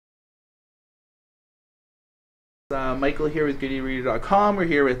Michael here with GoodEreader.com. We're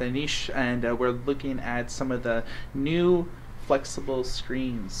here with Anish, and we're looking at some of the new flexible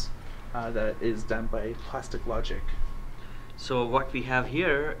screens that is done by Plastic Logic. So what we have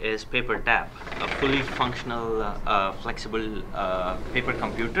here is PaperTab, a fully functional, flexible paper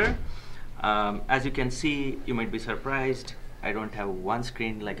computer. As you can see, you might be surprised, I don't have one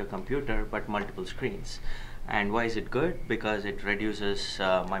screen like a computer, but multiple screens. And why is it good? Because it reduces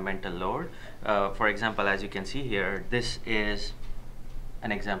my mental load. For example, as you can see here, this is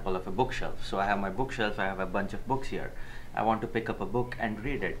an example of a bookshelf. So I have my bookshelf, I have a bunch of books here. I want to pick up a book and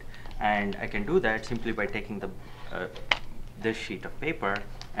read it. And I can do that simply by taking the this sheet of paper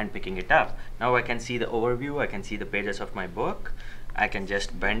and picking it up. Now I can see the overview, I can see the pages of my book. I can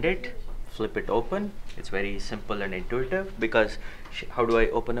just bend it, flip it open. It's very simple and intuitive, because how do I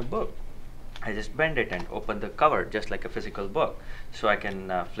open a book? I just bend it and open the cover just like a physical book, so I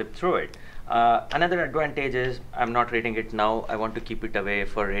can flip through it. Another advantage is I'm not reading it now. I want to keep it away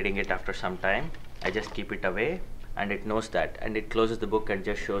for reading it after some time. I just keep it away and it knows that, and it closes the book and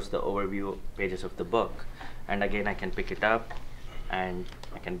just shows the overview pages of the book. And again, I can pick it up and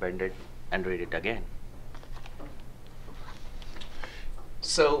I can bend it and read it again.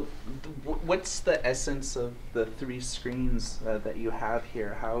 So what's the essence of the three screens that you have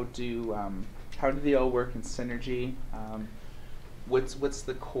here? How do they all work in synergy? What's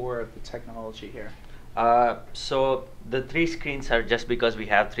the core of the technology here? So the three screens are just because we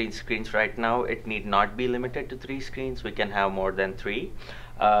have three screens right now. It need not be limited to three screens. We can have more than three.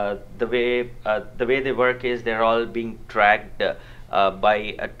 The way they work is they're all being tracked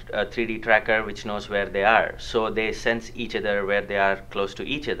by a 3D tracker which knows where they are. So they sense each other where they are close to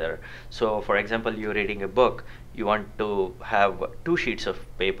each other. So for example, you're reading a book, you want to have two sheets of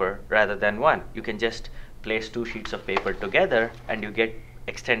paper rather than one. You can just place two sheets of paper together and you get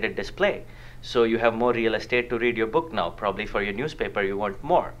extended display. So you have more real estate to read your book now. Probably for your newspaper you want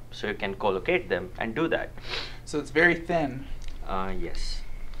more. So you can collocate them and do that. So it's very thin. Yes.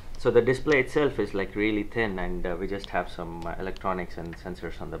 So the display itself is like really thin, and we just have some electronics and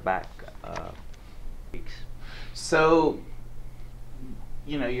sensors on the back. So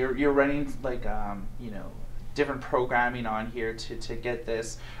you're running like different programming on here to get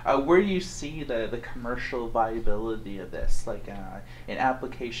this. Where do you see the commercial viability of this, like an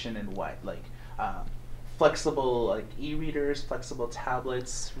application and what, like flexible like e-readers, flexible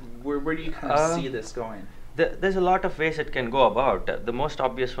tablets? Where do you kind of see this going? There's a lot of ways it can go about. The most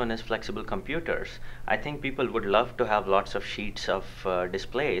obvious one is flexible computers. I think people would love to have lots of sheets of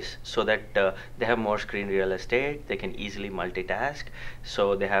displays, so that they have more screen real estate, they can easily multitask.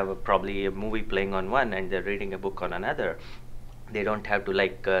 So they have probably a movie playing on one and they're reading a book on another. They don't have to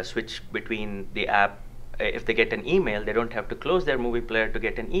like switch between the app. If they get an email, they don't have to close their movie player to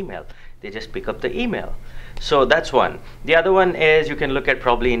get an email. They just pick up the email. So that's one. The other one is you can look at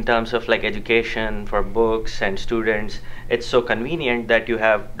probably in terms of like education for books and students. It's so convenient that you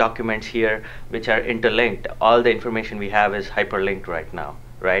have documents here which are interlinked. All the information we have is hyperlinked right now,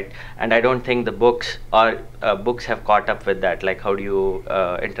 right? And I don't think the books have caught up with that. Like, how do you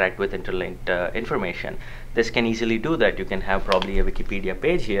interact with interlinked information? This can easily do that. You can have probably a Wikipedia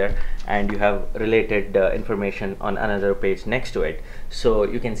page here and you have related information on another page next to it. So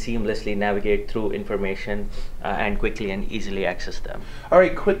you can seamlessly navigate through information and quickly and easily access them. All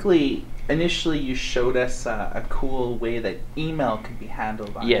right, quickly, initially you showed us a cool way that email could be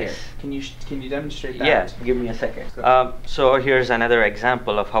handled on here. Can you demonstrate that? Yeah, give me a second. So here's another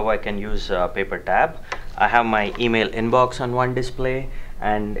example of how I can use PaperTab. I have my email inbox on one display,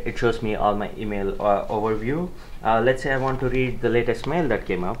 and it shows me all my email overview. Let's say I want to read the latest mail that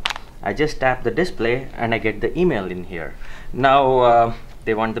came up. I just tap the display and I get the email in here. Now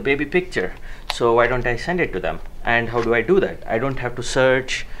they want the baby picture, so why don't I send it to them? And how do I do that? I don't have to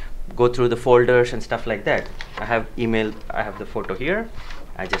search, go through the folders and stuff like that. I have email, I have the photo here.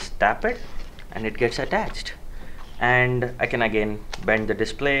 I just tap it and it gets attached. And I can again bend the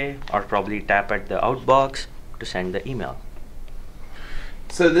display or probably tap at the outbox to send the email.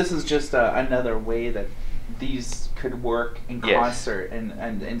 So this is just another way that these could work in concert and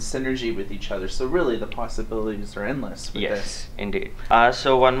in synergy with each other. So really the possibilities are endless with this. Yes, indeed.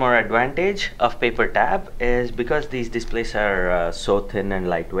 So one more advantage of PaperTab is because these displays are so thin and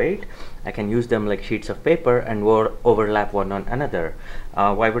lightweight, I can use them like sheets of paper and overlap one on another.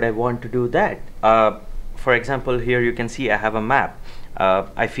 Why would I want to do that? For example, here you can see I have a map.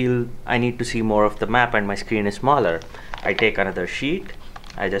 I feel I need to see more of the map and my screen is smaller. I take another sheet,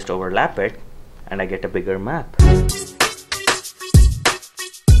 I just overlap it and I get a bigger map.